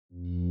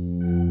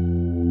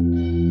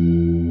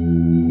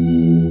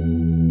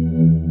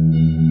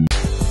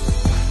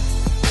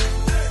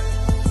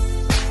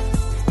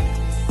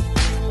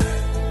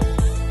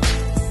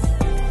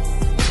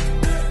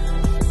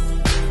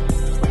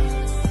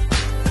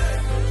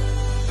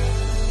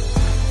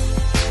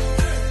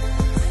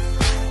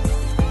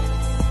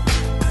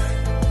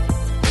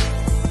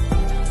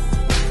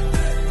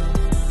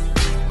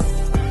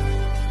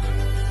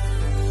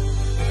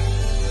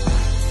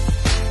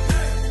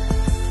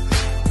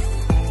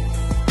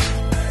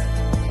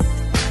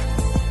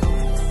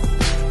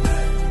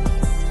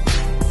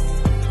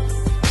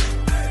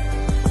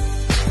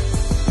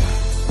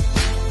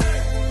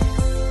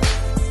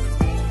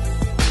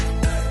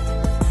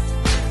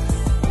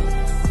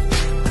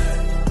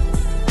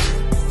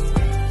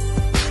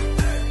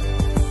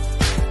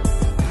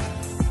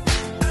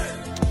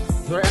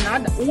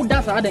Who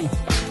does that?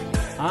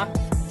 Huh?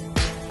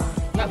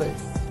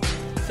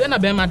 Send a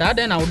bema that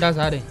then I does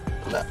that.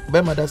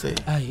 Bema does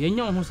it. Ah, you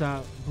know who's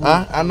a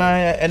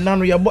and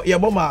none of your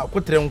bomber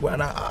could tell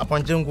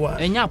upon Jungua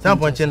and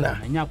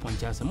Yaponchina and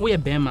Yaponchas. We a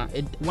bema,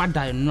 what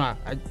I know.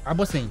 I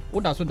was saying,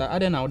 what does that? I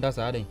don't know does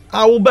that.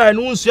 I will buy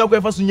no silk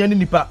for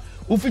Sunyaninipa,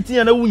 who fit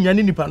in a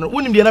Wunyaninipa,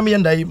 wouldn't be an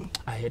Amianda.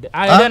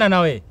 I don't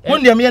know.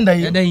 Wouldn't be Amianda,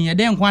 you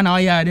didn't want our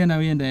idea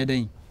in the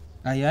day.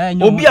 I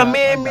know be a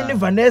man, Minnie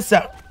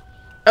Vaneser.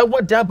 I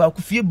would dab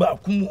feel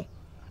about Kumu.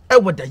 I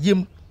would a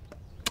yim.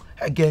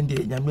 Again,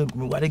 dear,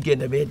 what again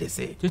the way they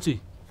say.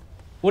 Chichi.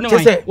 One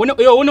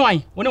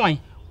wine.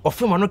 Or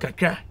from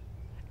Anoka.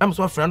 I'm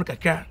so friend of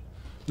Kaka.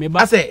 Maybe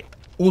I say,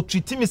 oh,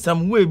 treat me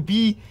some way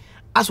be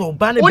as well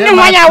banner. Only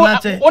wine,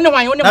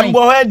 I'm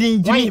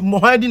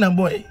Mohadin and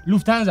boy.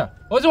 Lufthansa.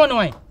 What's one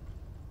wine?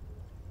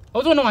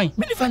 What's one wine?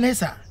 Minnie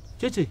Vanessa.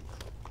 Chichi.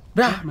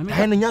 Bra, my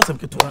hand and Yassam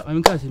Katua.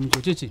 I'm casting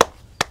Chichi.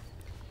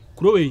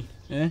 Crowe,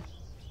 eh?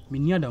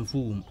 Minia than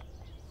fool.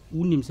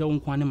 Wouldn't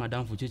himself one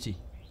madame for Chichi.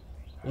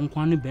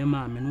 Onkwane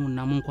bema menu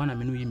na monkwana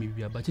menu ye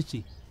mebia ba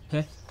chichi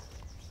he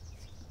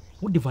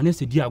wo de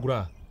Vaneser di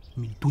agora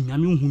mi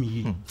dunyame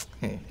nhumi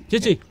ye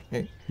chichi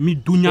mi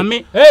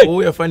dunyame hey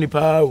oh you funny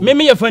pa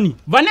me ye funny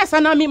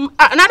Vaneser na me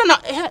na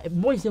don't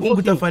boys you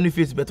fucking funny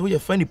face but you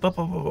funny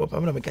papa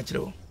na me ka kire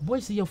wo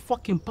boys you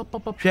fucking papa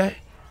hwe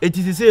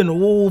eti say no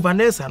wo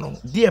Vaneser no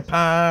die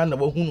pa na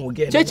wo hu no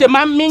ge chichi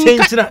ma me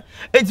nka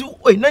eti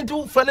oi nanti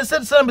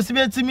Vaneser sana be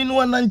sibe eti mi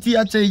no nanti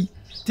achei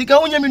tika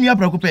wonya me nua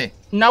prako pe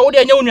na wo de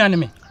anya wo nua ne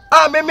me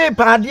me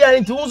pa dia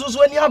nti wo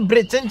so ani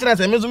abre chenchira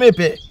se me so me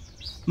pe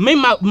me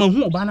ma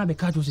hu oba na be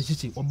ka to se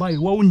chichi oba ye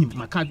wa woni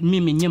maka me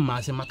nye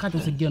ma se maka to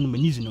se ge no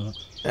manizi no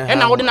e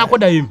na wo de na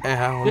koda yim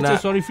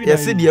it's sorry free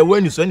yes de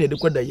wani so na de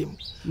koda yim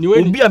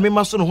obi a me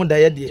ma so no ho da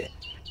ye de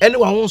ene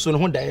wa ho so no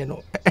ho da ye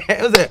no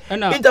se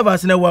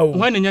intervals na wa wo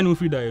hwan nya no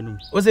free da ye no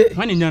o se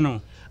hwan nya no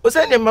o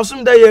se ne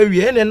masum da ye wi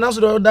ene na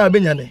so da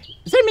benya ne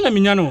se mi na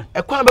menya no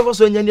e kwa be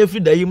so nya ne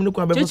free da yim ne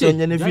kwa be so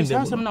nya ne free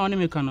da sam na woni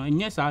me ka no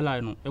nye sa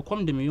line no e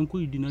kom de me yonko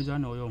yidi na ja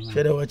na oyo ho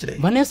hwede wo kire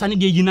Vaneser ne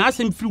de yina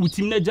asem free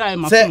wutim na ja e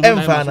ma se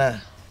emfa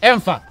na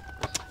emfa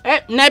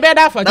na be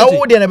da fa na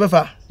wo de na be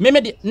fa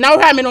me de na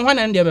wo ha me no hwan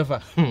na de be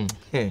fa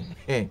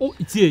o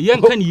tie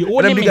yen kan yi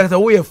o ne me because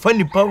we are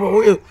funny power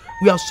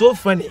we are so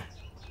funny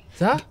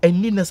sa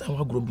eni na sa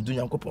wa gro budu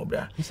nyankopon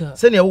bra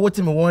se ne wo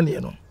wote me won ne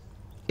no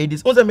it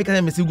is once make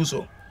am sigu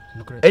so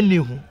eni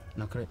hu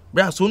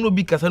bra so no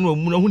bi kasa no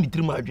amu na hu ni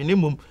tirim adwene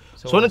mom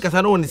so no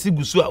kasa no won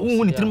sigu so a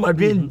hu ni tirim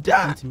adwene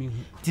da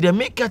ti de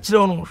make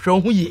kire no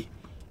hwe hu ye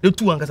de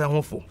tu an kasa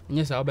ho fo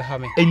nye sa obe ha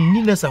me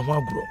eni na sa ho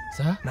agro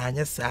sa na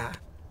anya sa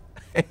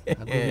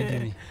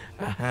agro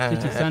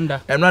chichi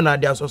sanda emna na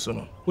ade asoso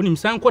no unim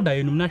san koda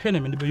enum na hwe na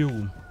me de be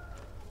yewum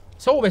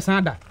so wo be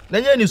san da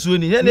na nya ni suo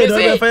ni ne do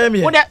be fa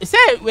me wo de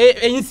say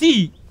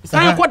ensi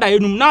san koda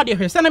enum na de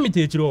hwe sana me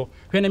te chiro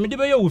hwe na me de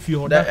be yewu fi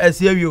ho da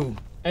asia wi o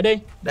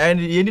edey da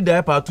ye ni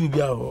da pa 2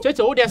 bia ho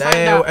cheche wo de san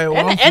da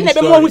ene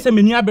be mo hu se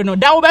meni abe no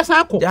da wo be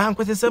san ko ja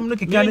ankwese sam no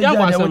keka ne ja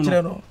wo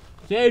kire no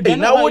cheche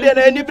na wo de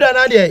na ni bra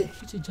na de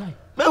cheche jai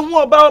me hu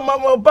oba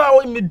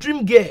me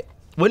dream girl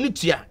woni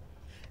tua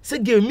se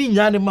ge mi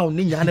nya ne ma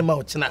ni nya ne ma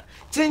o china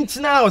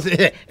chinchina o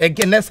se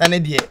Vaneser ne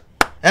de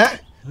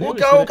wo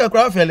ka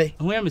kra fele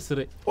hu ya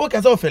misire wo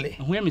ka so fele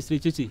hu ya misire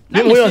cheche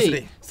na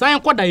me san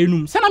koda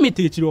enum sana me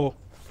te chiro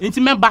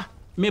enti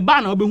me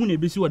ba na obehu na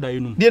ebesi woda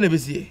enum de na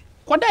besi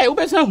koda e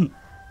obesa hu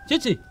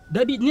cheche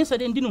dabi ni se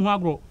de ndi no ho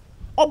agro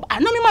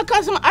ana me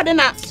maka sam ade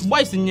na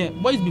boys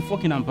be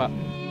fucking ampa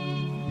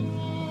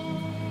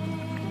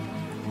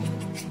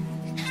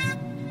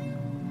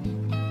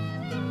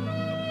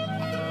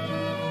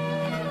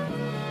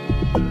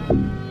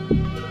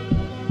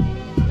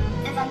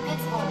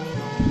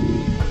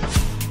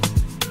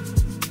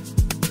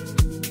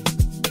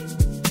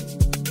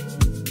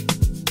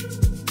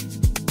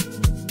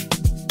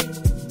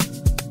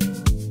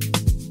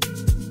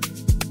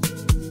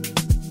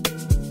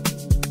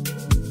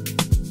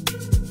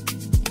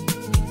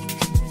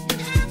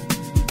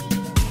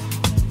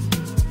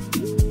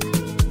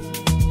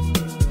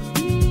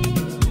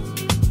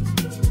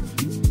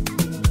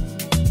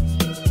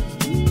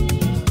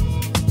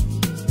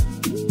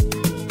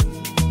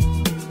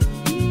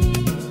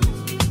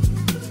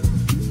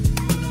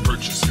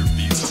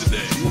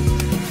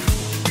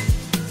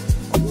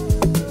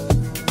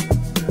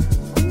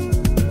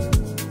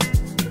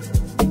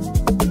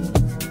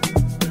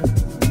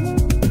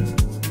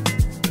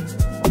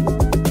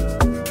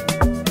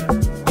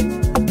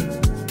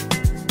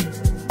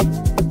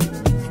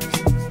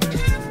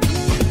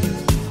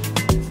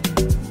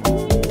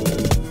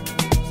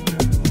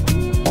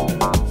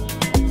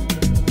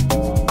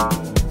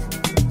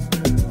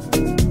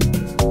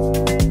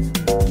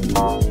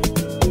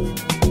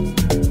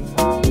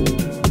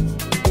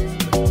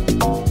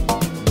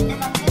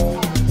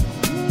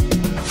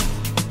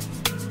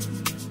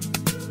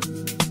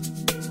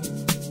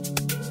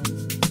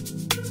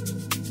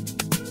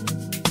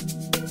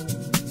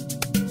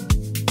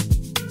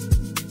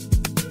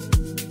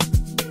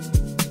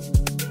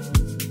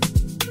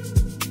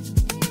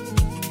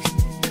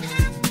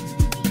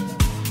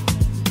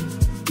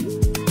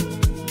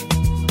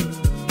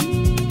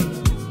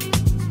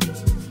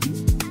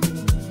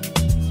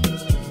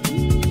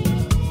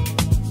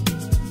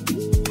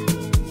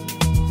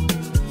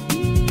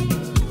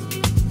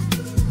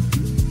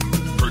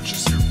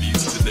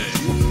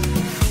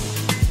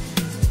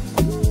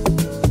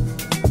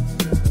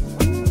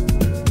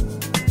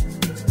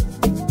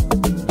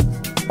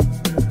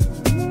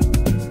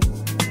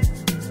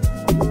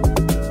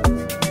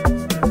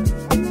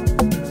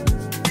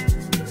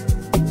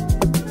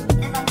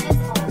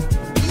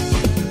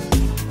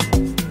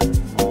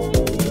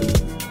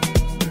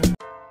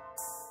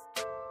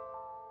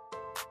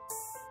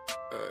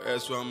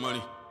That's one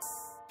money.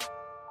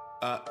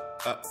 Bobby,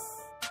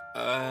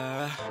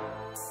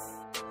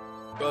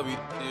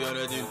 the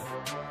other thing.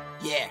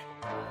 Yeah.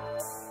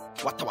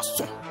 What was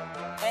so?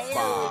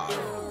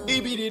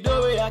 It be the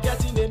dough way I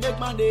get in, they make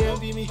man, they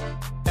envy me.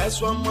 That's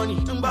one money.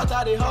 But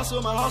I they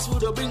hustle, my hustle,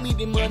 they bring me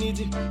the money.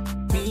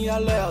 Me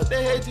and loyal,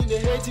 they hating,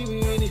 we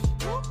winning.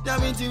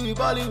 Damn it, we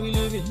balling, we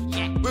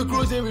living. We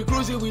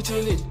cruising, we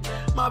chilling.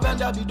 My band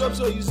that be dope,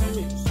 so you see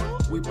me.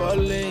 We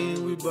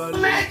balling.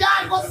 Man,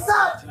 Dad, what's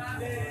up?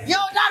 Yo,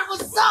 Dad,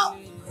 what's up?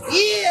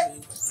 Yeah,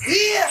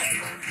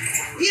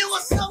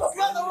 what's up,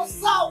 brother?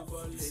 What's up?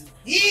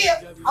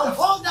 Yeah, I'm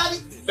home, Daddy.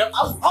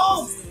 I'm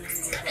home.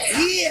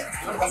 Yeah,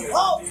 I'm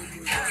home.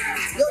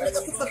 Yo, nigga,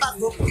 put my back,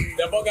 bro.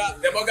 The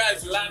bugger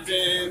is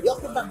landing. Yo,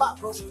 put my back,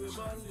 bro.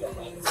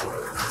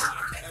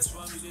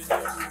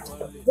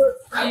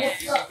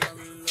 What's up?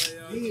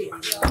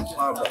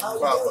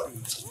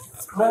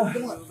 Yeah.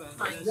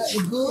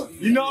 You good?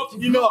 Enoch.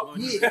 Yeah, you good?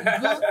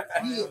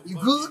 Yeah, you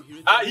good?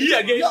 Here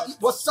again. Yo,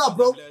 what's up,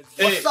 bro?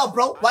 What's up,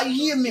 bro? Why you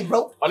hear me,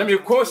 bro? Let me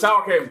close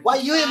out him. Why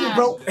you hear me,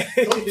 bro?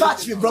 Don't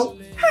touch me, bro.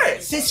 Hey.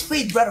 6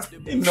 feet, brother.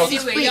 Enoch.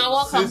 6 Anyway, feet. you're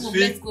welcome home.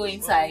 Let's go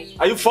inside.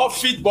 Are you 4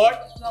 feet, boy?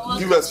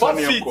 Give us 4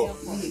 feet.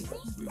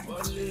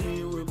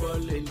 We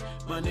ballin',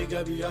 my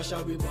nigga be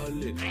Asha, we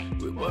ballin'.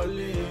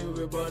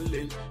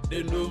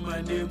 They know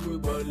my name, we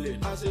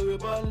ballin'. I say we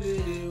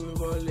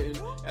ballin'.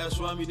 That's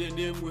why me the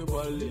name, we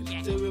ballin'.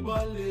 Say we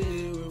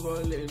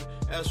ballin'.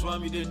 That's why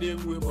me the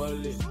name, we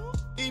ballin'.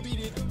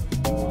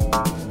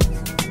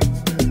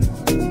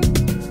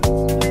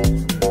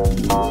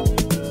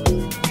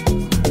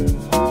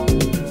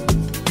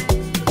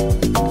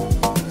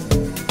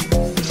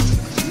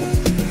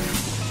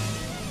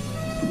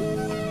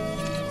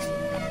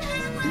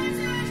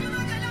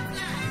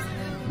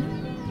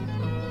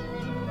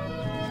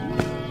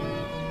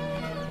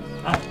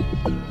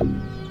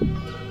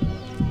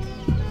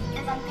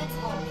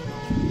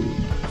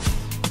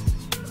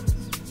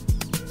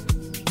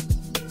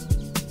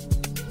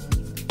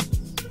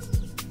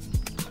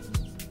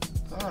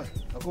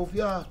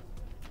 Akofia.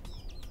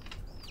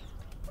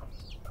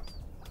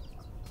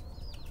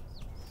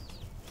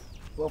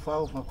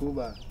 Wafa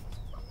Kuba.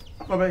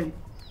 Bye.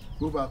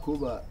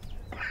 Kuba.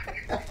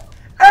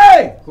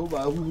 Hey!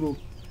 Kuba Euro.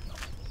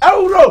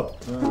 Euro!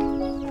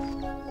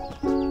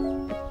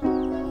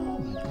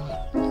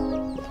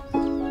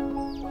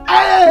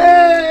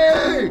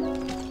 Hey!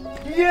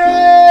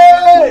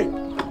 Yay!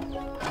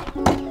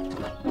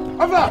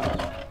 Ava!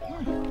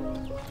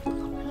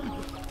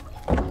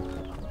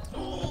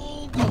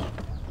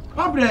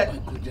 Pablo!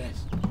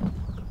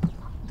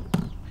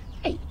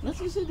 Hey, let's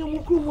say the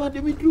Mukuma, the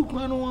Midru,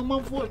 man, or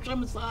man for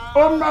Chamsa.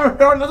 Oh, my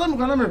God, doesn't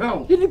come to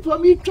help. Did it for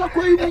me, truck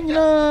away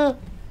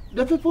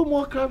the people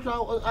more crabs I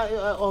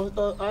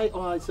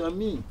saw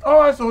me. Oh,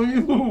 I saw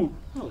you.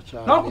 Oh,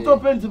 child. Now put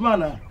up into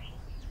manner.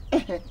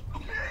 Hey,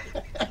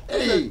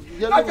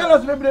 I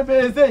cannot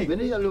remember saying. When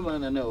yellow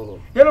man, I know.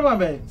 Yellow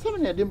man,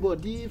 Some of them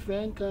bought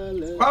different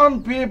colors.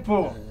 found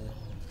people.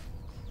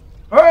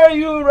 Where are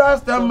you,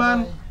 Rasta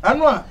man? And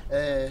what?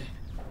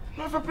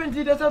 Not for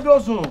painting that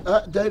also.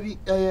 David,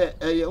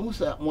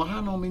 almost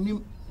Mohano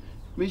minim.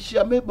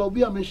 Monsieur, maybe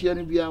Bobby, I'm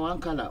sharing be one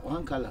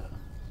color.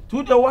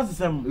 Two there was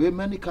some With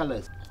many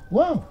colors.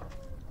 wow.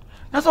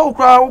 That's all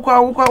crowd,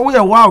 we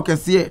are wow, can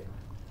see it.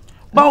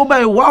 Bow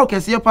by wow,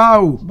 can see a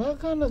pow. But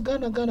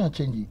Ghana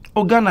changing.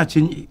 Oh, Ghana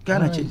change.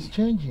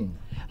 Changing.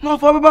 No,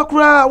 for the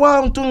cry,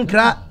 one, two,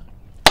 crack.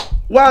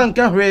 One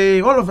can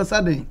all of a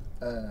sudden.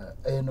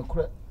 No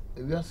crap.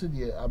 We are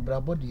sitting a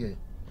brabody.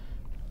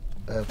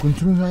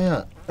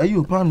 Continue. Are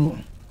you pano?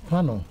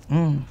 Pano.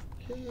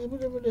 Hey,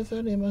 whatever the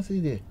Sunday must say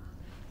there.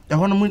 I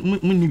want to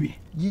win.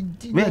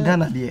 Where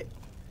Ghana, dear?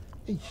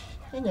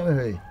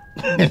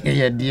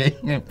 Yeah,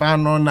 dear.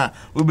 Pano na.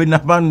 We be na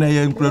pan na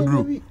yen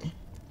krodru.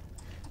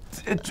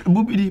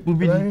 Bubidi.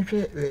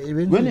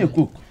 When you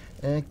cook.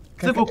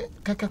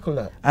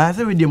 Coca-Cola. I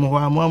say we dem ho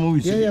amu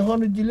we see. Yeah,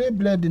 hono delay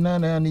blood na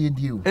na na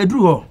yedi o.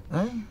 Edru ho.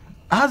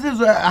 Has it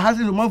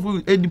man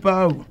for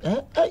edipa o.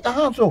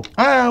 So.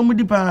 Mu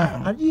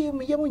dipa. Adi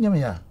me yemu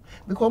ya.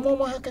 Because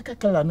mama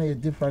Coca-Cola na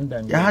different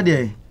than. Ya ha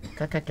dey.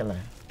 Coca-Cola.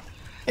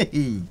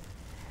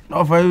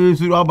 No for we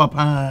suru aba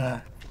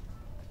pa.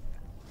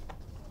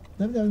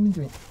 Never mean to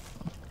me.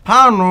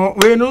 Pano,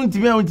 we no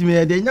ntimi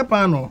dey nya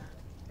pano.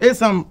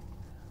 Esam.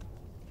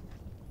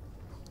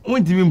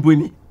 Ntimi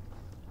mponi.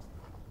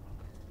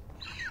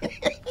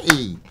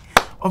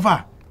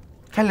 Ofa.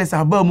 Kale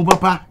sa ba mu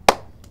papa.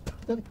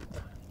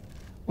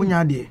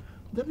 Unya de.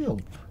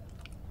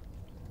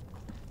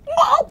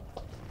 Wow.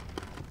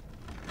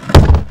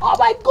 Oh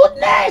my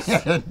goodness.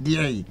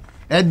 Dear.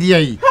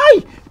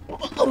 Hi.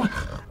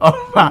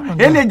 Ofa.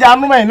 Ele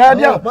janu mai na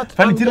dia.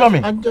 Falitiro me.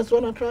 I just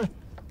want to try.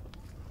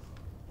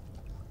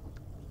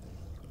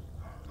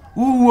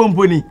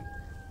 Mponi.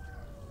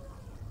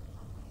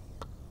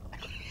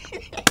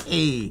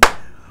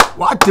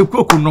 What the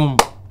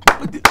coconut?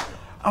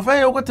 Afa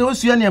yo ko te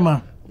osua ne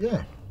ma.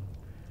 Yeah.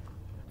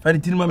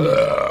 Falitiro ma me.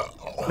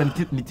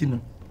 Falitiro.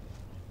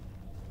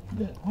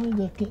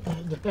 What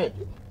is the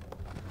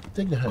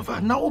Take the hand.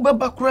 Ofa, na wo be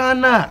bakura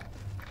na.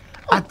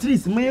 At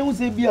least me hu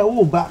say bia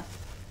wo ba.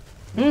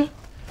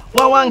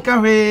 Wa wanka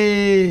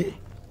hwe.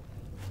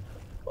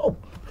 Oh,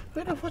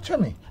 where the fuck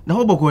me? Na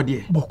wo boko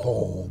de.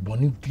 Boko,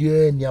 boni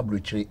bia ni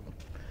abrochire.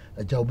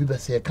 Aja obi be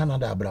say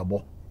Canada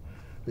abrabo.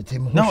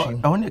 Betim ho No,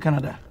 shim. I want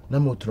Canada. Na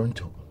mo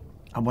Toronto.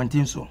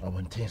 Abontin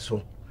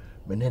so.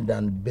 Me ne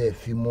dan be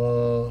fi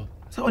mo.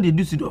 So what they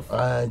do sit off?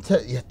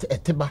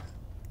 Eteba.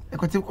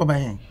 Ekote ko ba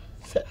yen.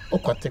 Se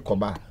okote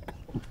koba.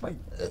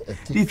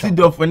 This sit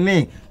off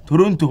ne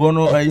Toronto ho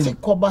no ayi. Eti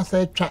koba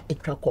se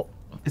etwa ko.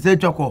 Se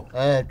etwa ko.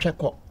 Twa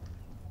ko.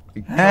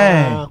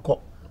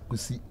 Ko.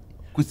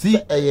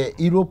 Kusi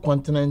Europe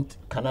continent,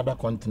 Canada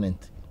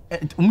continent.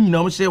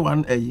 Nyina mo share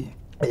one ayi.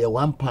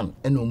 One pan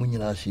and no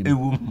munyina share.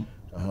 Ewu.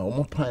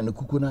 Omo pan no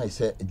kuku na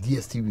say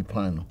DSTV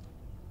pan no.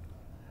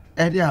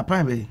 Dia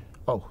pan be.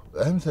 Oh,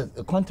 say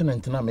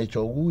continent na me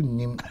cho wu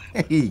nim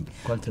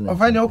continent.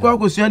 Ofani okwa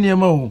akosua ne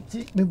ma o.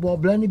 Ti me bo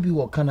bla ni bi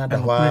wo Canada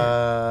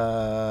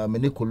wa me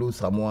ne kolo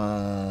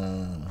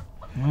Samoa.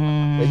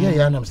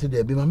 Ya nam say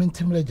there be ma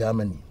mentimle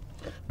Germany.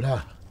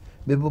 Bla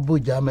me bo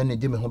Germany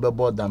de me ho be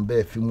board and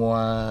be fi mo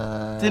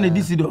a. Say ne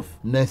disidov.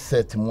 Ne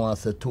set mo a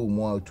seto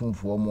mo a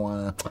tumfo mo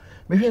a.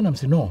 Me hwe nam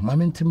say no, ma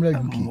mentimle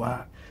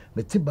UK.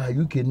 Me tiba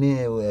UK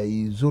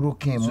ne Zoro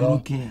King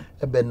mo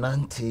ebe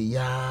nante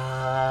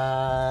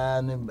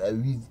ya ne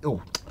oh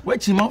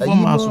wechi ma for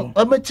maso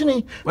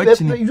amachini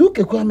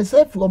UK kwa me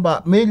say from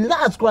ba me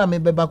last kwa me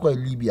beba kwa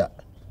Libya.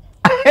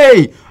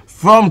 Hey,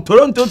 from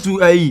Toronto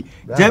to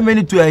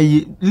Germany to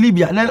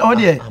Libya na all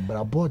there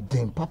abrabo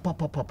den papa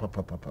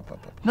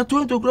na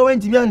Toronto kro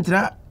went mi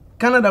antra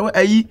Canada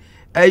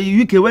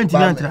UK went mi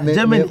antra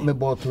Germany me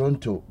bo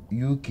Toronto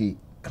UK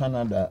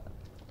Canada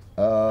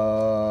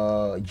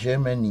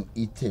Germany,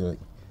 Italy,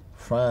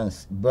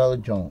 France,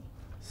 Belgium,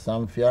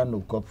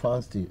 Sanfiano,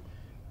 France,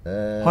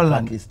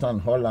 Holland. Pakistan,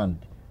 Holland.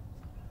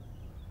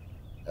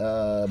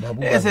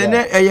 Say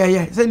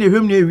ne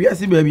hwem ne wi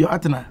ase baby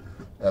atena.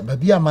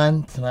 Baby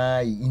man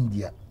try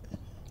India.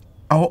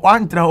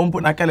 One tra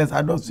umpo na kales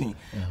adosin.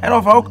 And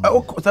of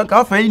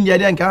sanka fa India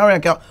dey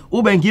nka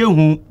wo banki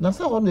ehu. Na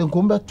say won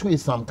nko mbe to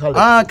some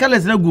kales.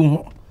 Kales na gu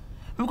ho.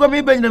 Because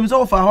me benyi dem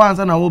so fa ho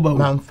ansa na wo ba.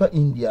 Man fa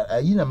India,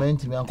 ayi na man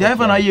timi anko. Tie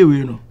fa na ye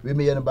we no. We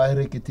me ye na ba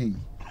rekete.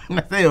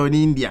 Na say on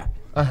India.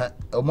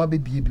 O ma be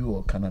bie bi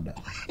wo Canada.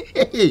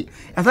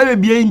 Asa be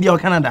bie India or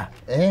Canada.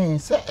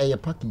 Say e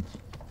package.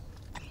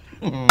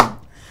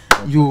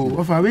 Yo,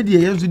 of a we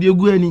dey yenso dey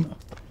gu ani.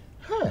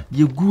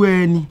 Dey gu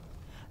ani.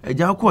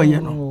 Eja ko ye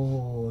no.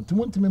 Oh, tu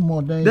want me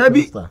more than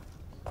Dabi.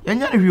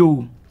 Yanya ne hwe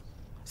o.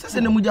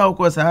 Sese ne mu ja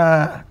ko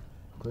sa.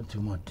 Go to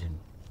more than.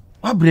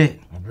 Abre.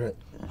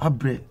 The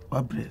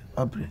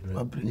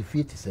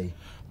feet say.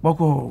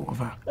 Boko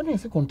ofa. Na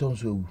say konton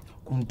so wu.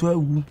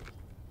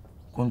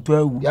 Konto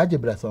awu. Ya je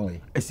brasan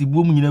we.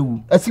 Asibuo mu nyina wu.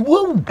 Asibuo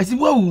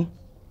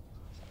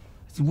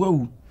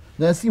awu.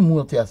 Na asimu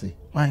o te ase.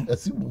 Why?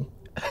 Asimu.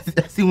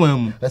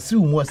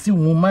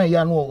 Asimu man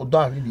ya no odo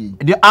ahwe de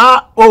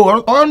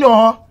on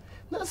ho.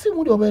 Na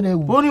asimu de obe na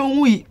wu. Oni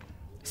onwi.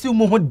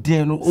 Asimu ho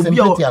den no obi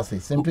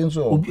simple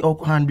so. Obi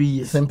 100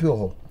 years. Simple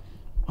ho.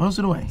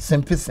 Also why?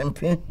 Simple.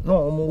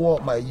 No, mo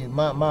my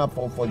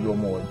for your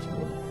more.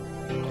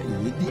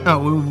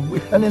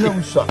 And then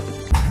we shot.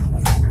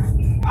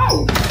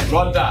 Oh,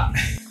 brother.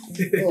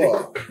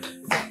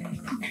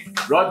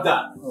 Brother.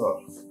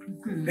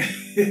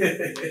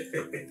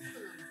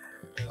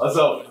 What's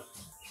up?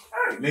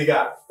 Hey,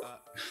 nigga.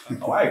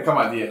 Why you come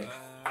out here?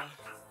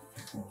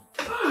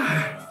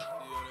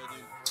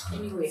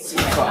 Anyway,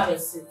 have a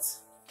seat.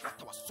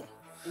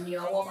 And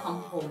you're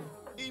welcome home.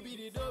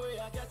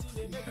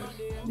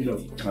 You know,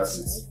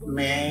 classes.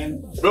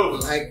 Man, Bro,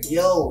 like,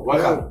 yo,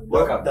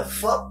 welcome. The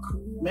fuck?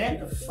 Man,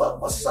 the fuck?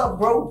 What's up,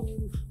 bro?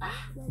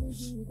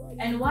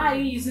 And why are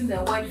you using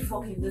the word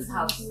fuck in this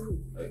house?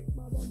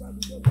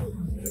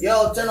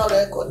 Yo, turn on the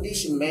air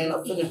condition, man.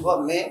 I'm feeling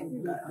hot,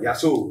 man. Yeah,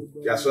 so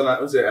I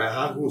say I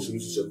have who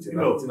solution. You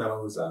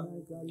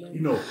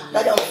know.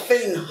 Like, I'm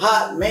feeling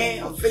hot,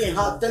 man. I'm feeling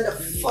hot. Turn the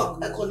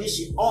fuck air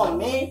condition on,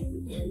 man.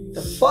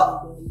 The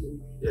fuck?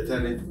 Yeah,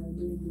 turn it.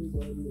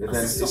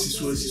 This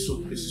is so.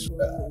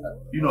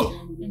 You know.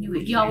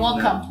 Anyway, you are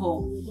welcome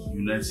home.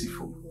 You know, see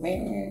for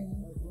Man.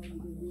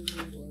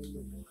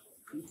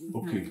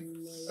 okay.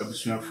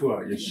 Abusuafo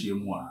a yɛhyia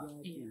mu a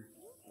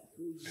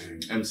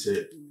em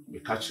sɛ me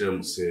ka kyerɛ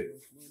mu sɛ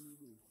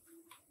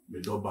me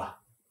dɔba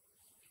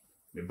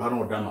me ba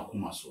no ɔda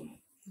makoma so no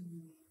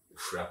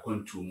ofura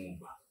kwantuo mu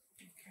ba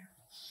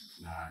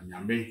na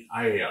nyame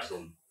ayɛ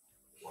adom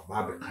waba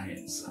abɛka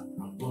yɛn nsa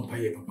abɔmpa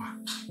yɛ papa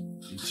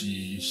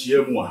nti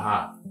yɛhyia mu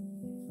ha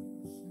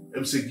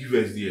em sɛ give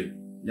us there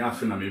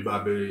nyafe na me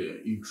ba bɛ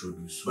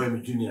introduce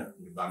me junior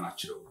me ba na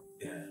kyerɛ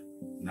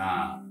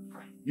na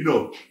you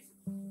know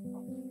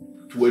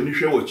when you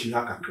share what you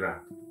have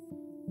kakra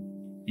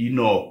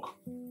Enoch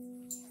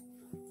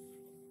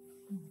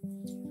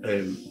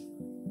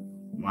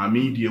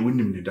mami die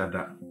wonim ne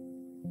dada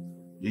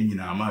ye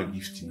nyina ma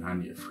gift na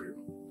na efre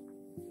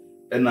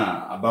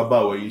ena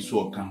ababa wa yi so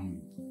oka ho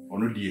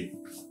ono die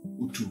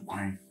utu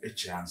kwan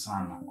eche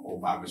ansana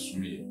oba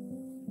besumie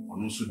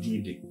ono so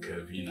din de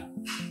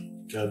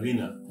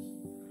Kavina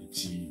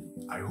ti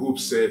I hope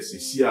says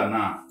isi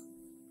ana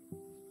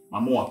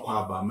mama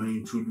wakwa ba ma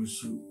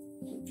introduce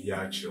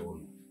bia chewo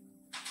no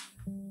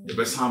the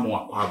best time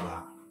wakwa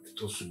ba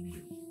to so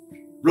bi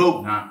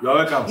bro na you are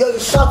welcome. Yo, you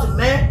shouting,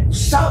 man, you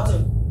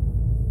shouting.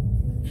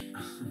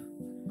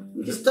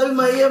 You just tell me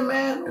my ear,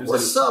 man.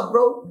 What's up,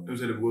 bro? You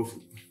said the wolf.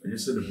 You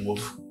said the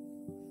wolf.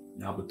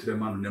 Now, but 3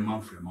 man, the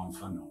man from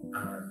Manfano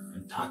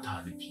and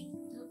Tata the P.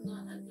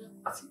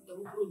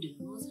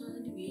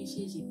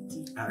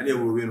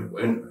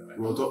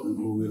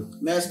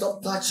 Man,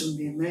 stop touching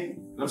me, man.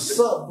 What's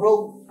up,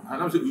 bro?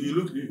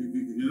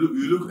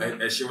 You look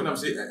as she when I'm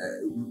saying,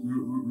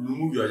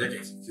 remove your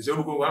jacket. She said,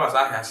 "Why was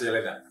I say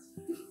like that?"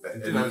 I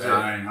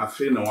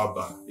feel no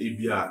about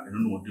ABR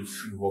and no the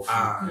free off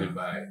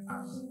by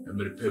a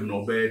very pay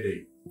no bad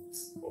day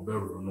or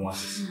better no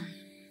assist.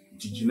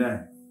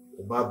 Tijina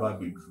or Baba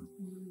be true.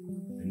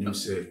 And you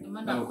say,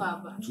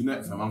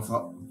 tonight from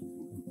Amfa.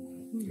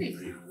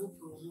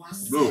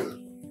 Bro,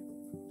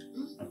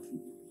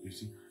 you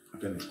see,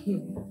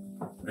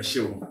 I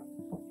show.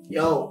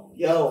 Yo,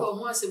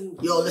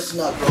 listen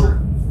up, bro.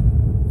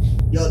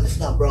 Yo,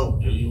 listen up, bro.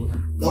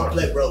 Don't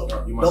play, bro.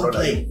 Don't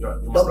play.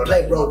 Don't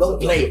play, bro. Don't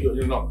play.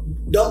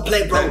 Don't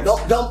play, bro.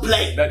 Don't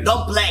play.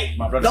 Don't play.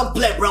 Don't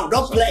play, bro.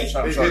 Don't play.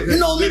 You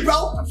know me,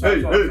 bro.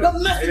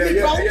 Don't mess with me,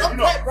 bro. Don't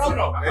play, bro.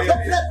 Don't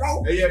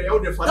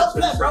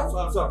play, bro.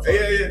 Don't play,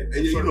 bro.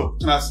 You know,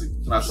 can I say,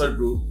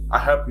 bro? I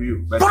help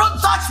you. Bro, don't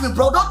touch me,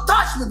 bro. Don't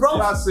touch me, bro.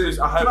 Can I say,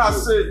 I help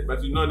you,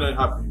 but you know that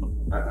I help you.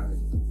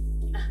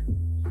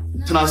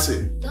 Can I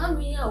say?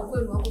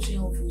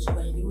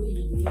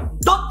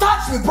 Don't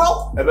touch me,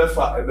 bro.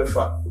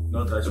 Ebefa.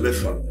 Don't touch me.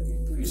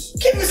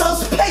 Give me some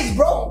space,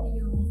 bro.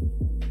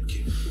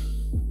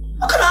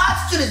 What kind of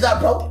attitude is that,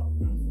 bro?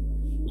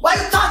 Why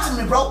you touching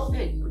me, bro?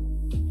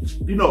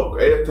 You know,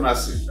 can I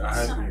say? I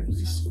help you,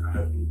 please. I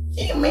help you.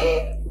 Hey,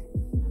 man.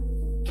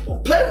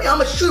 Don't play me.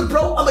 I'ma shoot,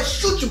 bro. I'ma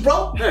shoot you,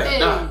 bro. Hey,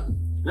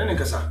 Mate.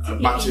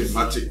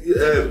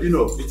 You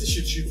know, it's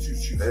shoot.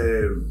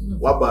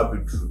 What about be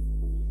true?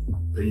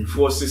 When you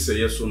force say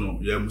yes or no,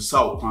 you musa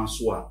o kwan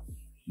so a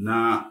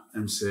na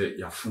em say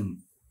ya fum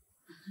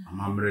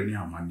amamre ni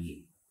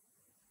amani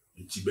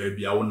enti ba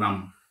bia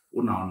wonam e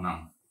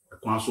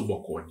kwan so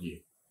boko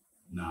de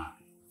na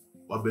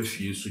wa ba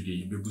fie so de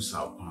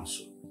yibebusa o kwan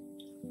so.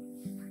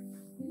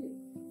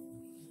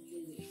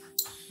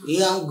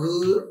 Yeah, I'm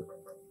good.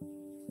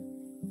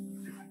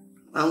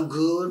 I'm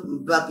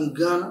back in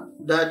Ghana,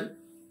 Daddy.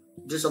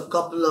 Just a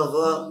couple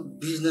of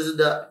businesses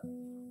that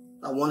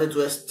I wanted to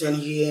extend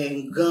here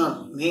in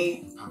Ghana,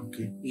 man.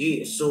 Okay.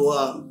 Yeah, so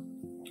I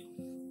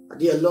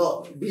did a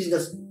lot of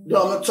business.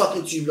 No, I'm not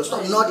talking to you, bro.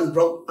 Stop nodding,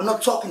 bro. I'm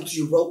not talking to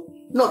you, bro.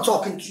 I'm not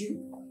talking to you.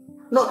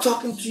 I'm not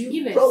talking to you,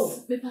 Give bro.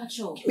 Give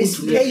me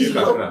space,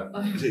 bro. Man,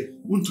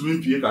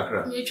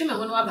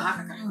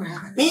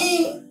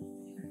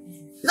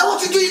 is that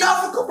what you do in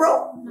Africa,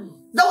 bro?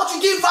 Is that what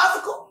you do in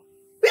Africa?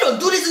 We don't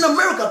do this in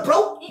America,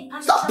 bro.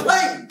 Stop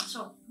playing.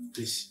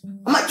 Please.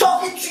 Am I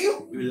talking to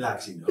you?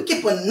 Relax, you know. You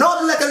keep on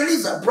nodding like a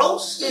lizard, bro.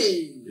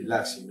 Shit.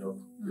 Relax, you know.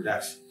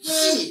 Relax.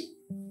 Shit.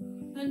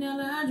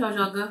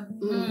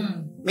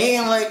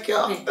 Man, like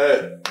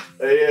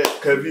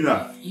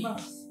Kavina.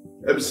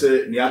 I'm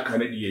saying, near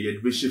Canada,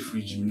 you be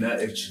fridge na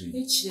actually.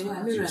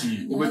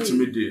 Wait to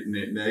me,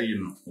 you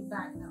know.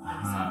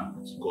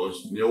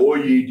 Because the all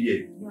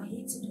ye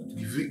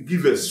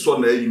give us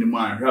son in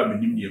mind,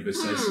 having in your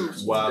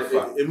business. Wow,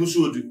 it was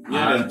so do.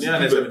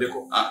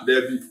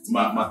 There be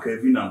my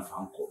Kavina and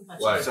Franco.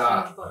 Why,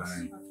 sir?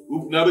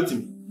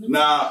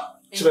 Now,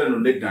 children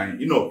on the dine,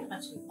 you know,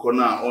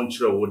 corner on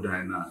children would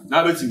dine now.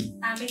 Now, bet me.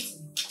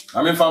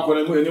 I mean, Franco,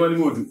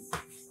 anyone would do.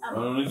 I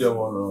don't need the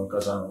one,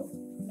 Casano.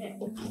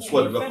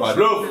 What the fuck?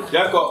 Bro,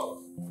 Jacob.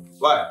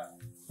 Why?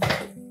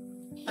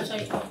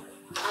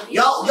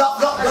 Yo, you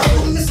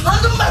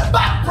mishandled my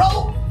back,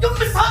 bro. You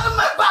mishandled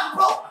my back,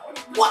 bro.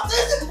 What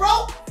is it,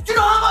 bro? Do you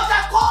know how much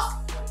that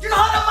cost? Do you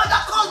know how much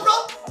that cost, bro?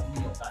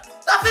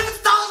 That's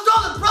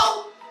 $50,000,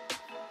 bro.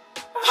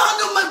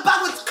 Handle my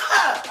back with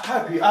care.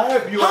 I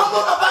have you.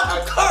 Handle my back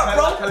with care,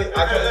 bro.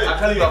 I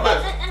tell you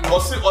about.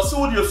 What's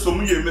what you're so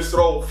me,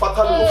 Mr.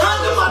 Fatal.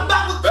 Handle my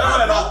back with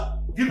care, bro.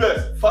 Give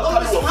us. Don't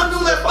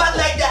mishandle my back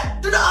like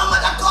that. Do you know how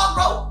much that cost,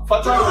 bro?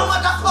 Do you know how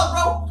much that cost,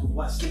 bro?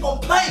 Keep on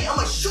playing.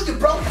 I'ma shoot you,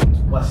 bro.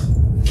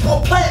 Keep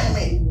on playing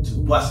me.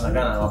 What's not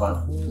gonna happen?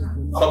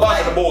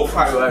 About the ball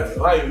fire.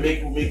 Why you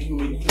make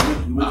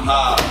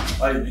aha.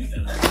 Why you make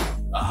that?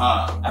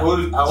 Aha. I hold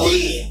it.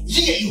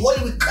 Yeah, you hold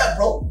it with cut,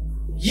 bro.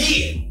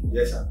 Yeah.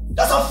 Yes, sir.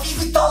 That's a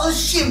 50,000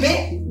 shit,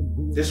 man.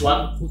 This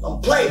one?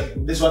 Don't play.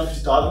 This one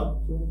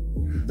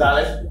 50,000?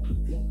 Dollars?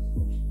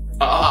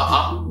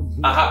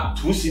 Aha.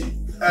 2 city.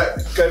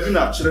 Kevin,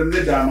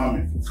 children,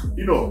 mommy.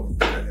 You know,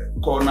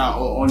 corner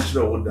on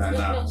children,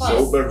 Dana. So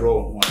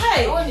overall.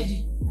 Hey, what did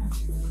you?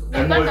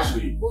 And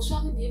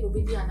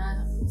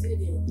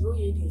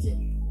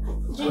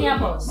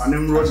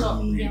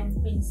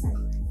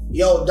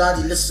Yo,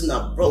 Daddy, listen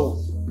up, bro.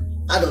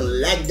 I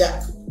don't like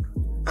that.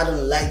 I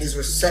don't like this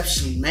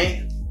reception,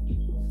 man.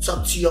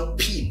 Talk to your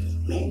people,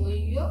 man.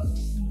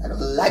 I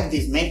don't like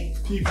this, man.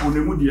 People,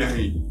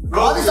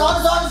 All this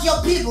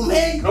your people,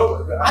 man.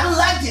 No, I don't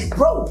like this,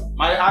 bro.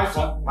 my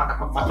iPhone,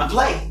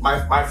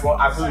 my phone.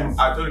 I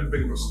told him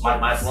big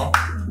my phone.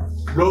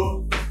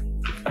 Blow.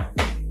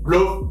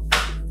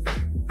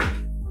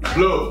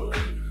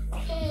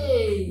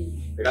 Hey.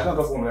 I can't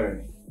talk from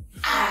there.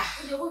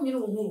 You want me to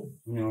move?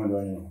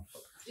 No.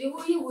 You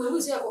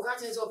will say I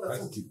can't talk about.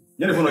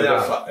 Any phone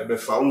ya be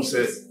fa un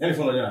say any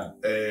phone ya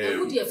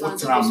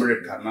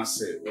America na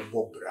say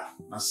obobra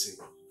na say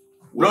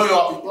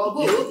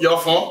blow your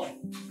phone.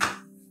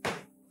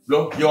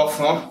 Blow your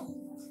phone.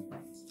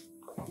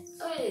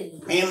 Hey.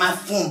 Man, my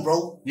phone,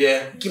 bro.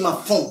 Yeah. Give my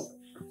phone.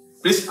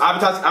 Please, I'm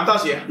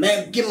touch here.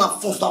 Man, give my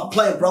phone. Stop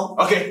playing, bro.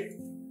 Okay.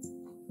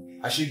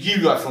 I should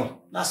give you a phone.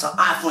 That's an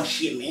iPhone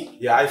shit, man.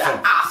 Yeah,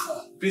 iPhone. That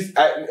iPhone. Please,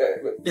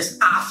 This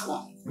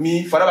iPhone.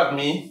 me, what about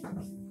me?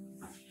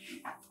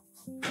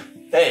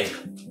 Hey.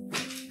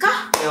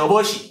 Ka. Hey,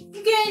 Aboske.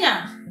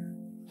 Kenya.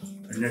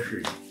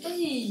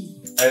 Hey.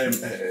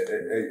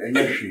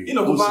 You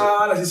know,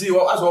 let's see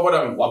what as what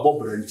I'm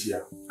Wabobra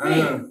ntia.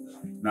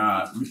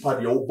 Na nipa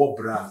de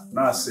wobobra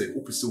na say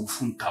opese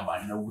ufun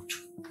kaba na wutu.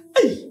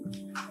 Hey.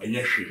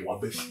 Enye hwe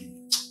wabafi.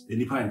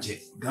 Nipa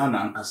nje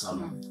Ghana ankasa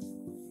no.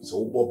 So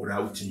wobobra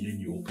wutinye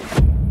ni o.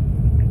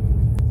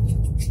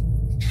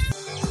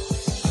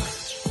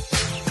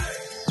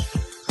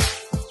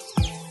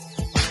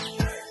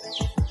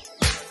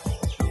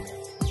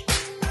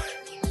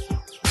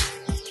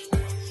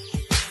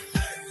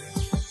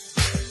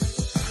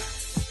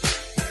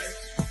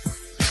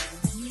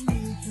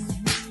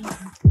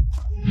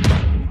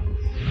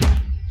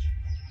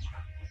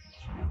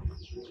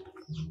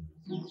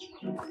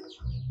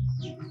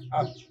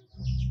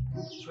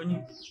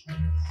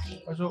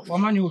 So, what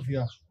man you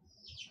fear?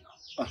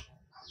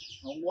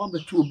 What the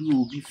two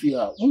will be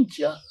fear, won't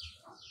ya?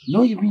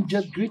 No, even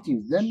just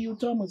greetings. Then you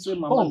tell me, say,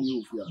 Mama,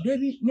 you fear.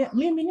 Baby,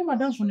 me,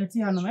 madam for the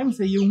tea, and I'm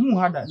saying you who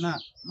had that now.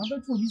 My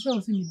bet will be so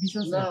see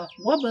business. Now,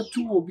 what the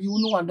two will be, you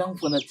know, I'm down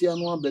for the tea,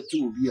 and one bet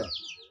two will be.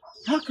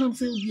 How come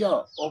say we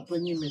are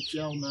opening the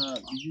child now?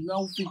 You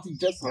now fit it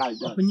just like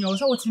that. When you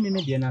also what me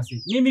me dey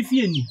say. Me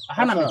fear ni.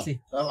 Aha na me say.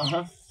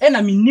 E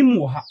na me nim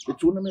wo ha.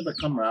 It won't make the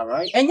camera,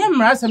 right? Enye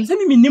mra sam say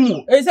me nim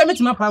wo. E say me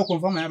tima pa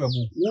confirm ya babo.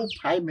 Wo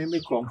pai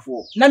me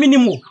confirm. Na me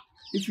nim wo.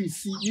 If you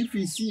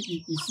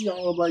see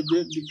how about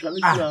the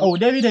calendar. Oh,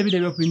 David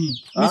opini.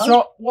 Me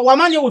so wa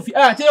man ye wo fi.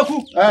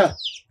 Kyekyeku.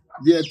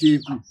 There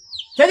Kyekyeku.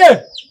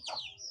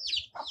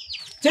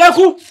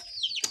 Kyekyeku.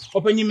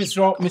 Opini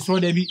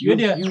Mr. David. You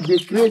there? You the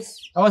grace.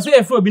 I was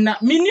say for be na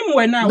me nim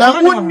we na.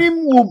 That one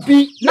nim will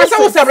be. Na say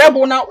was a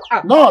rebel now.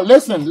 No,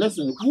 listen.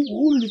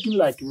 Who looking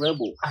like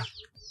rebel?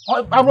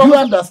 Do you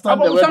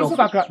understand the word of?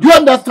 Do you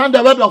understand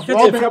the word of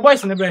Robin? The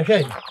boys in the brain.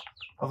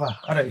 Papa,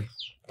 alright.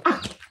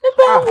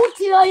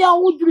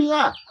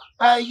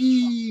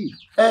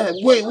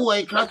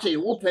 Wait, clutch it.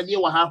 Open you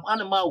will have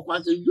animal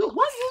quantity.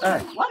 What are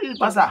you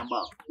talking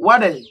about?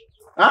 What is?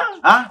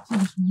 Huh?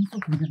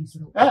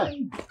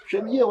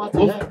 Show me what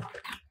is that?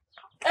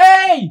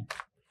 Hey!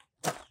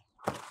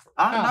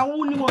 Now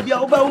only will be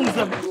over.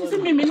 See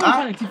me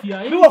can't keep you.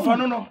 You are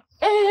no.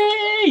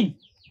 Hey!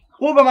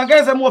 Over my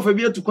guys, I'm over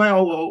here to cry.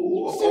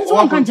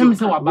 One can't tell me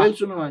so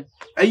about. Are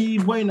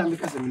boy na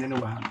because I'm in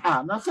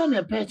now send me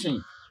a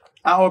patching.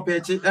 Our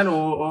patching and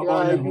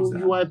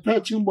you are a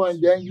patching boy,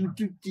 and then you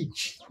to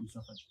teach.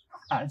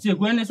 See,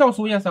 when it's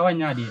also yes, I want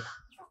you.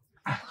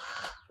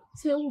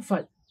 Say, who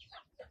fight?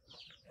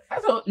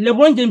 So,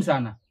 LeBron James,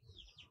 Anna.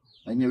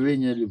 And you're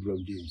in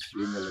LeBron James.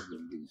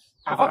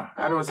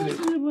 I don't see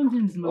LeBron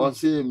James. Or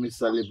say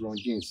Mr. LeBron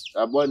James.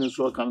 A boy in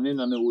so coming in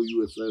and know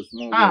you as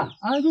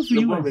I do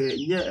feel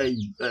yeah,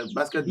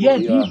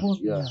 basketball.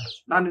 Yeah.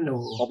 None no.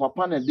 Or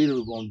Papa and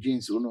LeBron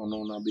James,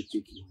 no, be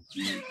taking.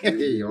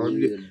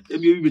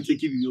 If you be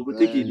taking you, go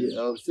take it.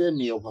 I'll send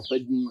me your Papa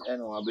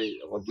and or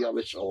the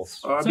other show.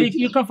 So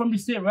you come from the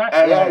state,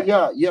 right?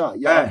 Yeah.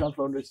 I come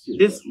from the state.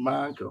 This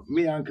my uncle,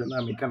 me uncle,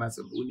 now me can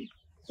answer Buni.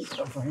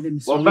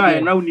 Or buy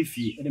now ni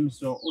fee. Don't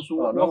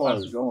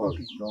worry.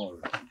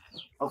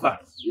 Okay.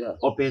 Yeah.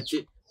 Or patch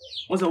it.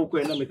 Once I will go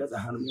and make us a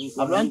hand.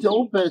 I want to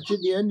open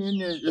the end in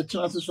the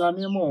chances are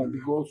near more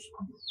because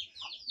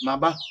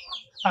Maba.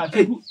 I'll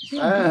pay you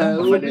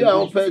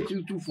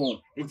 2 phone.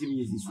 80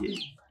 minutes this year.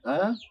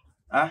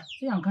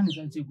 Say, I'm kind of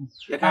saying,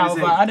 you can't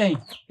say.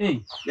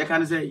 Hey, you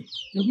can't say.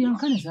 you'll be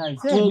uncanny.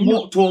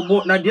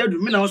 To now, dear,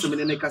 do me now some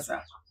in the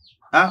casa.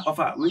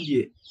 Offer, with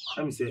you.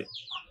 Let me say.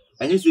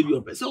 And you say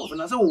your person,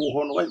 and I saw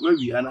where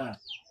we are now.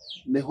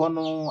 The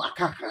Hono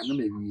Akaka, no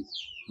maybe.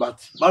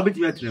 But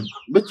you met them.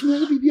 But you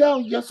will be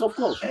out, yes, of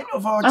course. Any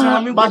of our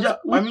time,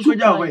 but I'm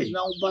going away.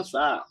 Now,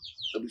 Bassa,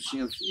 the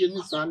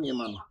son,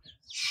 man.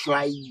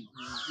 Try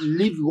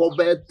live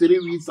over 3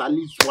 weeks, at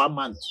least 1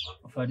 month.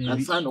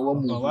 And sign a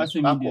woman. I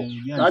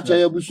tell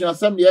you, Bush,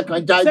 assembly, I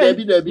can die,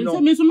 Debbie, Debbie.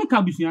 No, Miss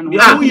Macabusian. I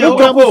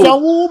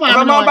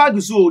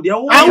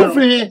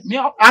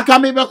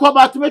come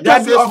back to me.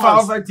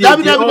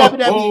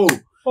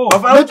 Oh,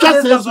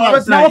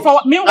 now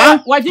for me,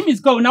 what Jimmy's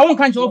called now, one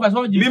can't show us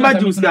all Jimmy.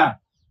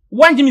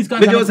 One Jimmy's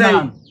called.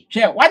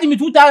 Share, what do you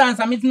 2,000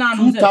 submit now?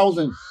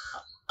 2,000.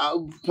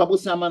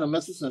 Pabusia man,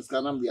 Mrs.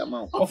 Scanam the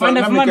amount. Of find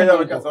a man.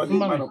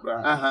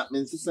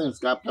 Mrs.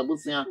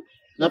 Pabusia.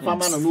 The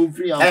farmer no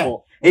free and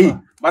hey,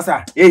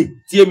 Massa, hey,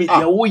 tear me,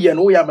 oh, yeah,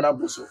 no, yeah,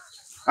 Manabuso.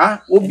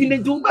 Ah,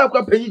 Obine do back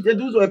a penny to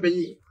do so a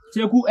penny.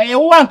 Seku, a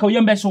uncle,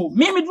 young vessel.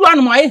 Mimi do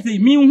one my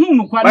thing, me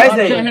whom quite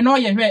no,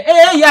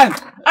 yeah.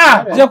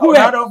 Ah, Seku,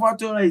 out of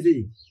what I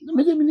say.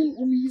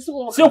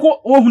 Seku,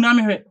 oh,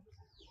 Nami.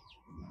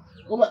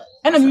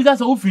 And I'm just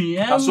so free.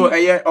 So a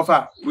year of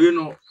her, we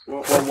know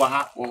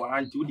what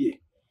I'm to dear.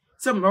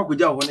 Some rock with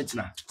your one it's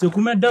not. So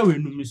come down with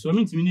me, so I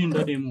mean to me in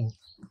the demo.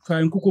 Try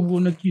and cook over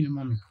the key,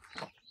 mammy.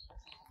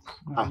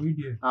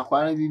 I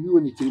quite review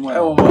anything.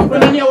 Oh,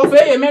 when you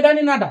obey, made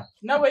another.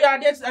 Now we are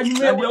this and you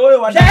will be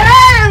over.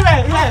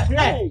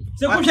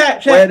 So, share,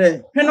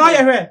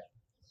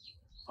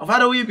 of how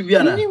do we be?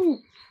 I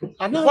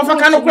know what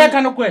kind of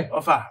quack.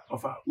 Offer.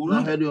 We'll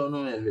not have you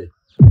on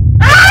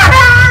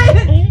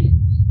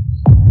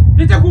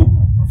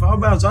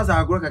Faba so asa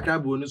agro kakra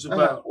bo ni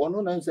super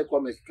ono na nse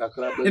come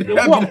kakra bo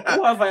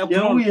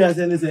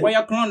why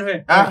you crown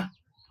her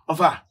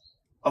offer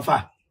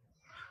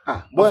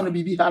boy no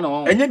bibi ha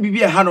no enye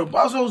bibi ha no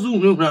pa so zo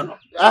hunhuna no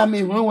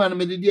me hunwa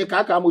me de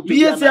kaka moto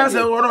bi esi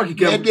ase woro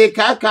kike de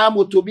kaka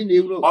moto bi na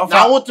ewro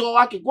na woto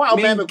wa kiko a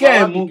be me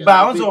kwa mu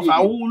ba wo so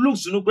fa wo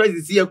looks no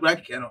crazy see akura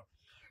kike no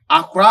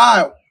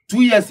akura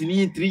 2 years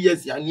ni 3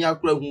 years ani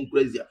akura hu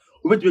crazy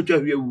obetime twa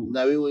hwe wu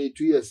na we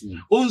 2 years ni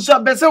o nso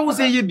abese wo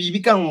se ye bibi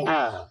kan ho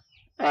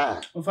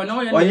ofa na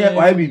oye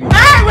bibi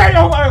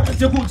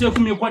teku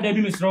me kwa da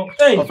bi misro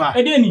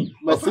edeni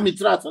masimi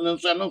trat no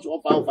nso no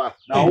ofa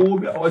na wo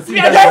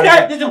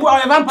teku o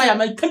vampire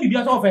ma kan bibi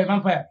aso ofa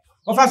vampire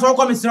ofa so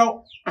kwa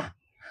misro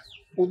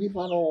odi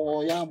pa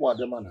no ya abo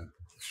adema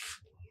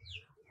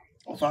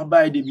ofa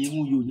ba de mi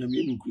hu yo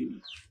nyame ni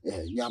kwini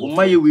o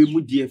ma ye we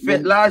mu die fe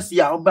last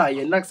year oba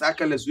ye next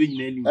akales we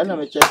nyina ni na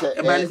me check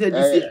e ba say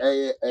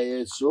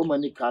this so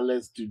many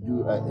colors to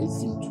do a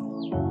suit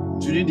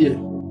to do there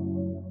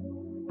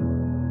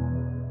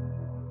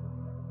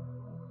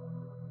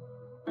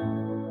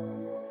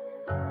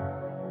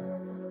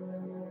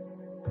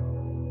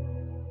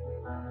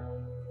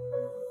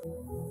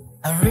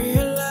I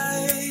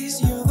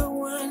realize you're the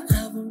one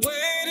I've been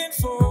waiting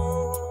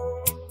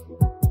for.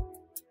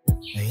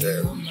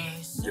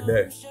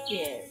 Yes.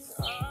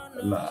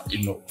 Na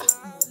Enoch.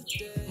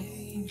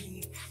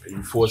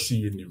 You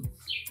foresee him.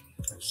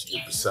 See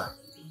you bisa.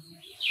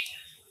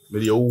 Me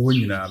dey wo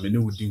nyina me ne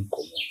wudi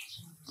nkomo.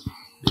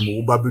 Dem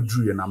wo ba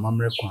bedru ye na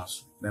mamre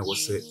kwaso. Na wo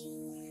se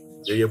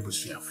ye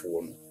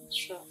busuafo no.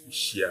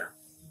 Hia.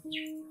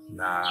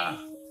 Na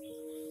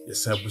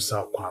yesa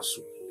busa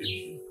kwaso.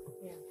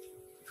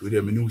 We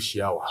dey me ne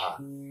hia wo ha.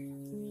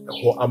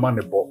 Ho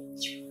amane bo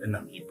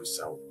na me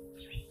busa wo.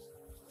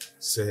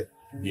 Se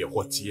be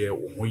hotie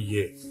wo ho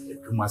ye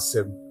adwuma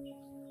sem.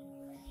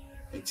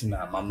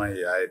 Etina mama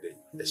ya ede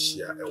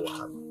ehia e wo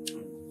ha.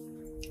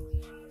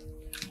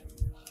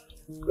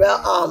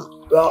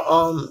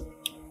 Well,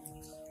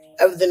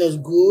 everything is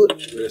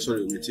good.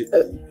 Sorry, we take.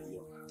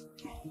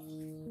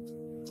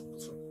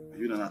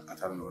 You know, I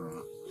don't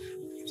know.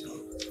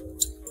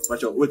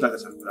 Watch out, wait like a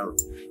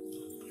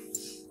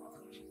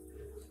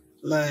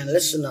Man,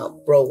 listen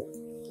up, bro.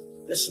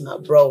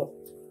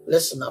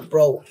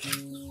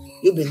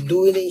 You've been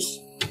doing this,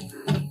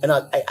 and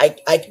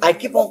I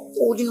keep on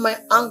holding my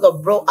anger,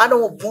 bro. I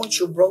don't want to punch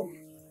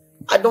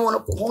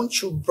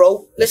you,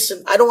 bro.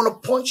 Listen, I don't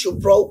want to punch you,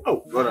 bro.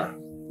 Oh, brother.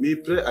 Me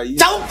pray.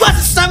 Don't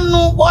pass some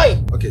no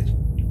boy. Okay.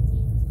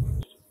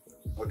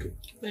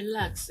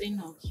 Relax,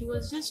 Enoch. He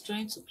was just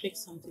trying to pick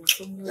something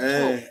from your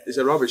top. It's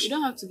a rubbish. You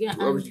don't have to get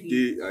rubbish angry.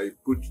 Day I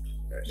put.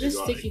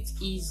 Just take it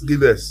easy.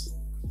 Give us.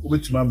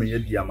 Which mama ye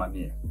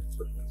diamani?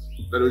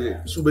 That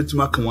okay. So bet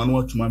ma kan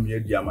wan to mama ye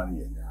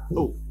diamani.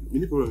 Oh,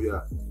 many problem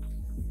here.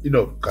 You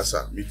know,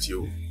 Kasa, meet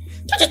you.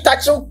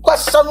 Touch some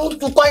question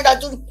to find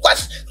out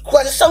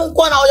question some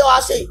one how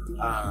you say.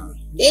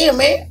 Yeah,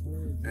 man.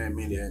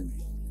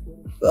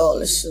 Well,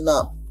 listen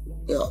up.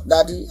 You know,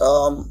 Daddy,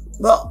 well,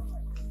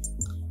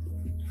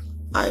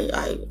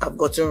 I've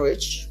gotten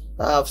rich.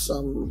 I have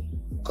some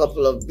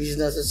couple of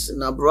businesses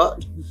in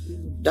abroad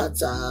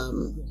that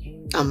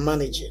I'm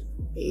managing.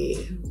 Yeah.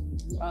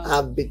 Wow. I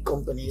have big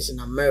companies in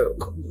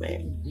America,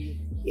 man.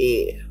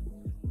 Yeah.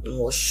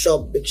 More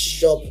shop, big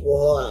shop,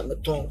 I'm a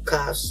ton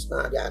cars,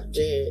 now they are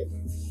there.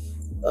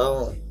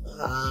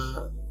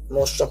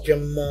 More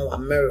shopping mall,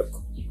 America.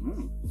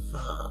 You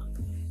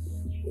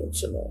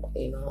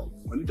know.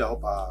 I need to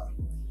help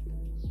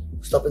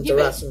stop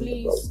interacting with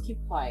me, bro. Keep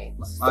quiet.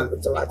 Stop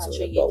interacting with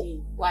me, bro.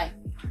 Why?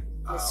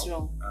 What's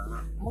wrong?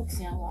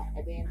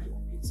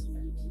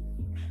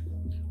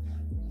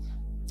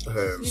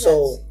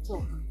 So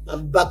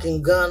I'm back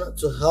in Ghana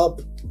to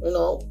help,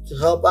 to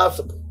help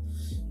Africa.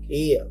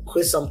 Yeah,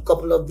 create some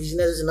couple of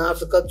businesses in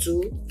Africa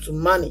to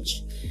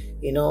manage.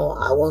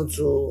 I want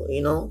to,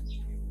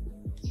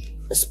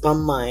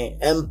 expand my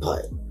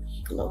empire.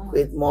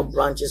 create more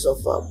branches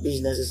of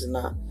businesses in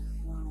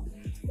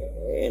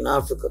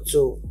Africa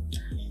too.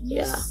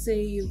 You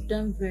say you've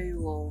done very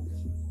well.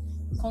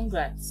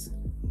 Congrats.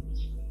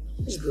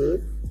 It's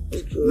good.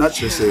 It's good. Not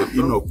just say,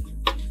 Enoch.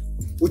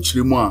 Which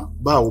limo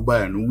ba wo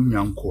ba no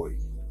wunya nkoi.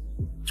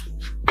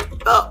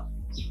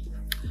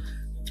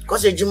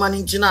 Cause a German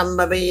in China,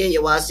 maybe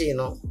you was,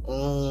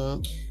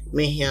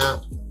 me here,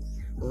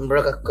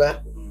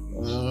 Braka,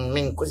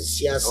 me could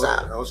see us.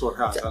 Also,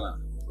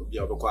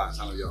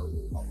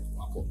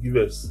 Give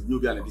us, you'll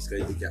be on this guy.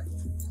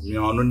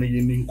 You are not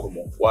in income.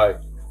 Why?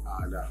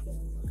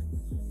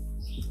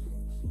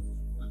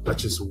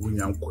 That's just a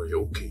wunya nkoi,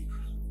 okay.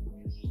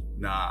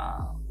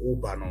 Na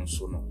Obanon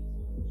sono,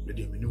 the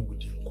demon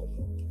would income.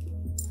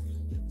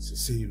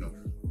 Say, you know,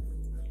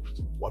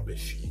 what be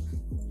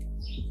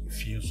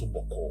feel so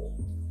boko.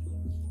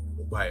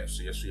 Oba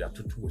so yes, you have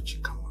to do what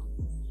you come.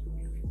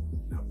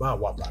 Na ba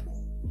wabano.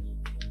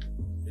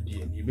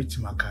 The meet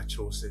my catch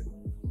or say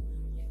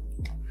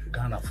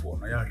Ghana for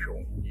na ya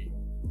show.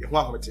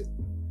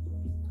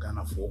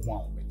 Ghana for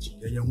one meet.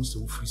 Ya who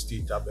so free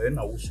state, but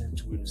na also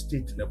to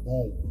state na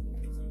bon.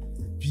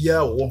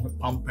 Bia wo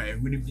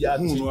pampan, when bia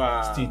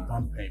state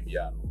pampan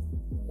bia.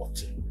 What?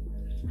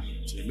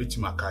 The meet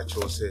my catch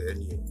or say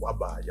any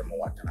waba yama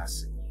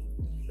watanase.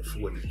 If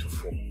we need to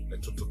form the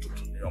to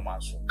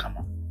man so come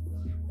on.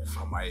 If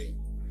I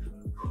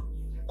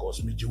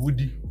cause me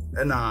Judi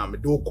and I'm a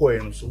do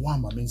coin so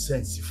one my main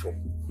sense for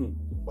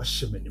what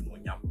shimmy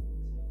munyam.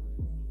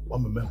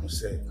 One man who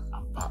said,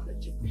 I'm part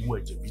of the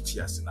word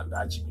BTS and a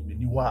daji in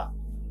the wa.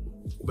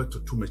 Better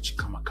too much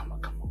come.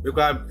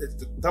 Because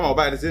the time I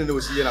buy the thing that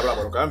was here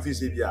about I'm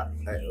feeling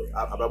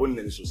about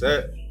one so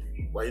say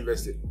why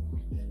invested.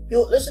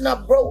 Yo, listen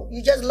up, bro.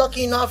 You just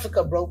lucky in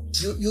Africa, bro.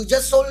 You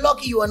just so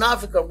lucky you in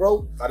Africa,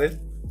 bro. Pardon?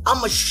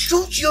 I'ma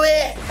shoot your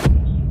ass.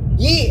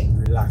 Yeah.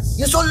 Relax.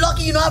 You're so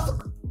lucky in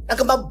Africa.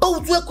 Like my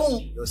boat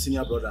working. Your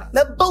senior brother.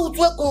 My boat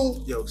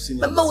working. Your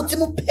senior my brother.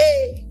 boat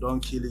pay.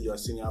 Don't kill your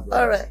senior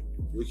brother. Alright.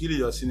 You kill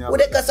your senior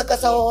brother. What they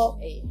kasa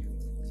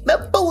my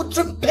boat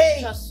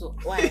pay. As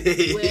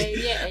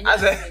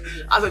a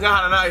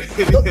Ghana,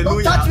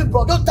 don't touch me,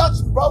 bro. Don't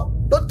touch me, bro.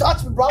 Don't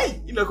touch me, bro.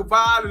 You know,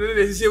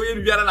 they say we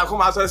be na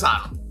come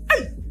outside.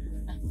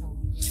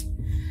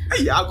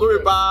 Hey, I go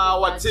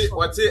about what's it,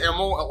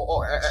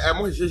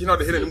 emo situation of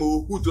the hidden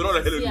move, who do not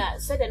the hidden. Yeah,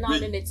 said the now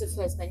the native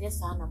first, and yes,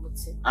 I would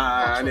say.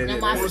 And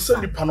then also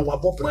the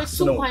panwa bopper.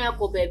 So, why I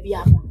go baby?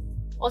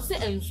 Or say,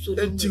 and so,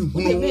 I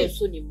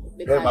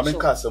mean,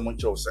 cast someone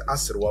chose,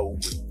 ask her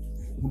what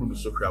who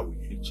knows so crowd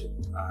with each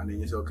and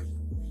then it's okay.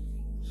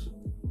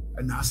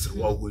 And ask her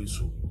what we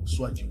so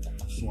swatting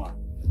swan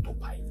to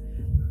pie.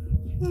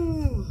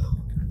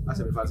 As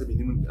a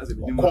minimum, as a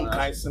minimum,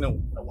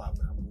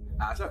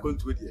 I don't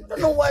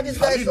know why this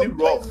guy is so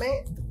rough,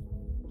 man.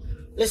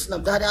 Listen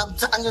up, Daddy.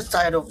 I'm just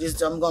tired of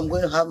this. I'm going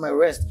to have my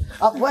rest.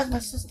 Where's my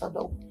sister,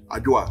 though?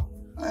 Ajua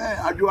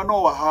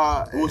no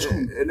ha.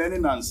 And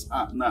then Nance,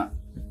 na.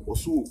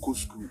 Osu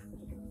kusku.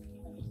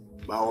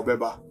 Ba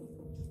obeba.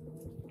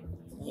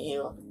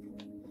 Yeah.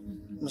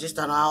 My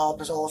sister now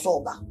is also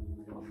sober.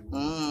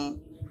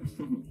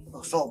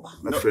 Sober.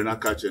 My friend, I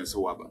catch and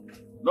so about.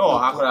 No,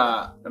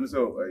 I'm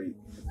so.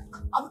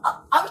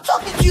 I'm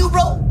talking to you,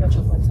 bro.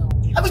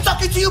 I be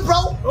talking to you,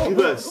 bro. Oh,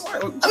 yes.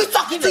 I be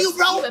talking to you,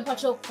 bro.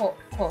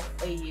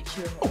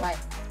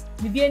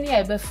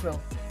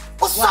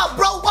 What's up,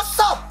 bro? What's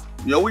up?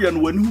 Yeah, we are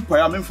when you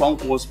pay. I'm in phone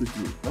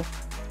hospital.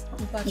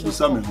 I be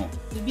talking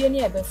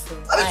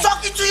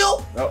to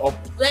you.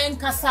 When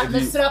Kasa,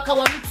 Mr.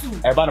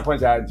 Kawamu. I ban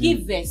point.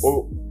 Give this.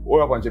 Oh,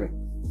 upon Jimmy.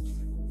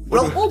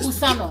 Bro,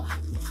 Busano.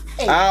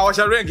 What's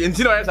your ring?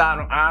 Intino,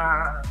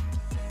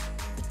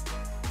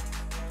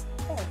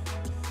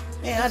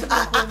 Man,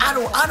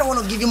 I don't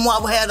want to give you more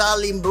about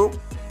Ali, bro.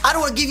 I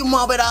don't want to give you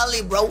more about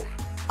Ali, bro.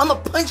 I'ma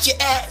punch your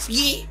ass,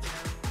 yeah.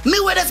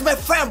 Mayweather's my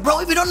friend, bro.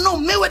 If you don't know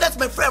Mayweather's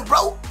my friend,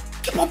 bro,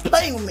 keep on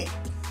playing with me.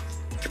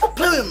 Keep on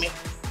playing with me.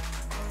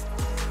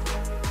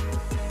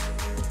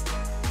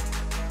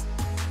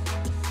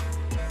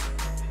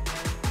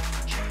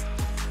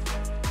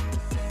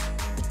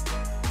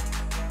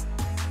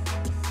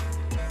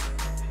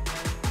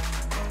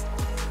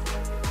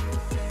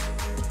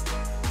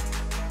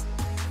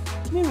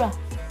 Mira.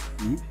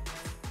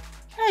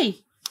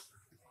 Hey.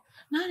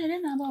 Now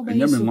then, I'm about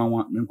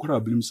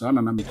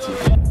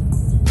to.